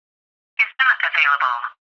available.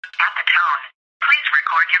 At the tone, please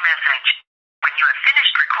record your message. When you have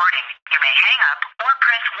finished recording, you may hang up or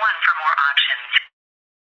press 1 for more options.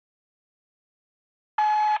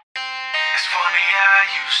 It's funny, I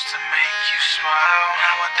used to make you smile.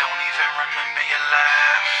 Now I don't even remember your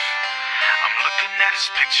laugh. I'm looking at this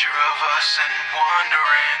picture of us and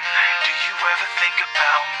wondering, do you ever think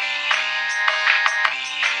about me?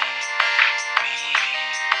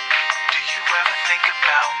 Do you ever think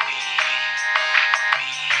about me?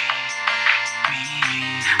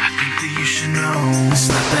 I think that you should know it's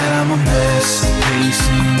not that I'm a mess,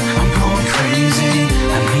 pacing, I'm going crazy.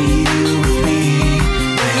 I need you with me,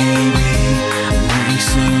 baby. I'm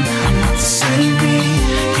racing, I'm not the same me.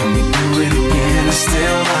 Can we do it again? I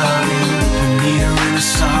still love you. We need a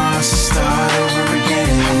renaissance to start over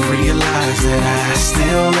again. I realize that I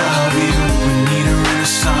still love you. We need a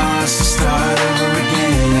renaissance to start over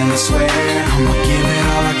again. And I swear I'ma give it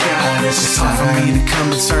all I got. It's hard for me to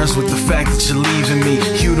come to terms with the fact that you're leaving me.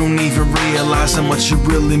 You don't even realize how much you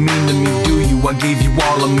really mean to me, do you? I gave you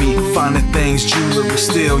all of me, finding things, jewelry.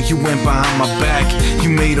 Still, you went behind my back. You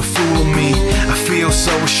made a fool of me. I feel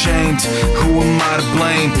so ashamed. Who am I to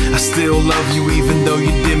blame? I still love you even though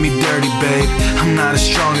you did me dirty, babe. I'm not as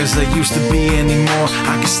strong as I used to be anymore.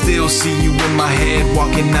 I can still see you in my head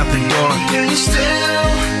walking out the door. Do you still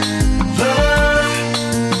love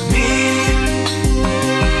me?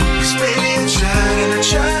 'Cause baby, I tried and I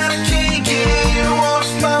tried, I can't get you off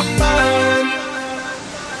my mind.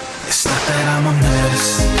 It's not that I'm a mess,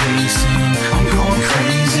 pacing, I'm going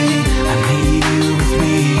crazy. I need you with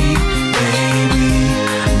me, baby.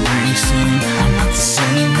 I'm racing, I'm not the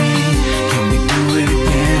same me. Can we do it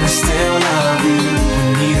again? I still love you. We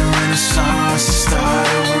need a renaissance to start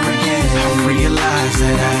over again. I realize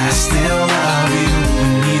that I still love you. We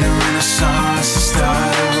need a renaissance to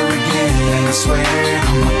start over again. And I swear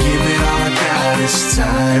I'ma give it all I got this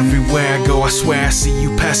time. Everywhere I go, I swear I see you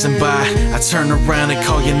passing by. I turn around and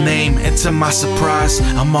call your name, and to my surprise,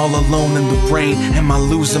 I'm all alone in the rain. Am I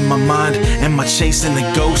losing my mind? Am I chasing a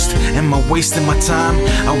ghost? Am I wasting my time?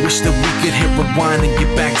 I wish that we could hit rewind and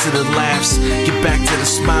get back to the laughs, get back to the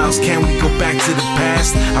smiles. Can we go back to the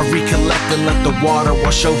past? I recollect and let the water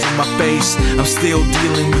wash over my face. I'm still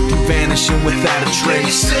dealing with you vanishing without a trace. Do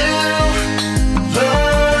you still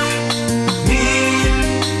love me?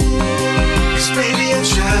 'Cause baby, I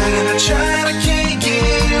tried and I tried, I can't get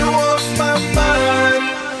you off my mind.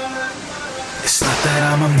 It's not that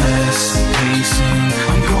I'm a mess, pacing,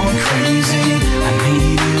 I'm going crazy. I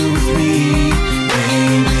need you with me,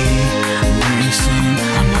 baby. I'm racing,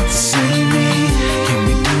 I'm not the same me. Can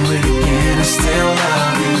we do it again? I still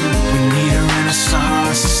love you. We need a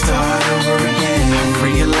renaissance to start over again. I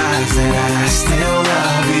realize that I still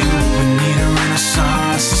love you. We need a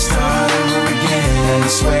renaissance to start over again. And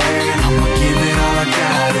I swear I'ma give it all I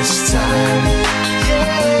got this time.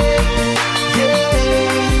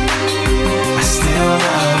 I still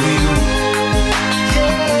love you.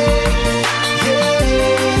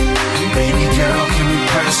 And baby girl, can we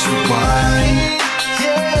press rewind?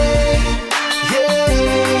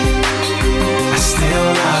 I still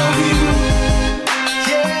love you.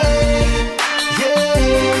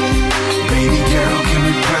 Baby girl, can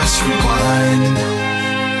we press rewind?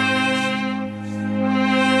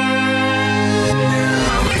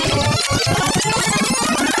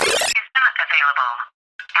 Is not available.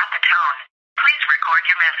 At the tone, please record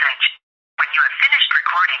your message. When you have finished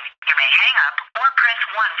recording, you may hang up or press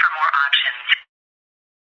 1 for more options.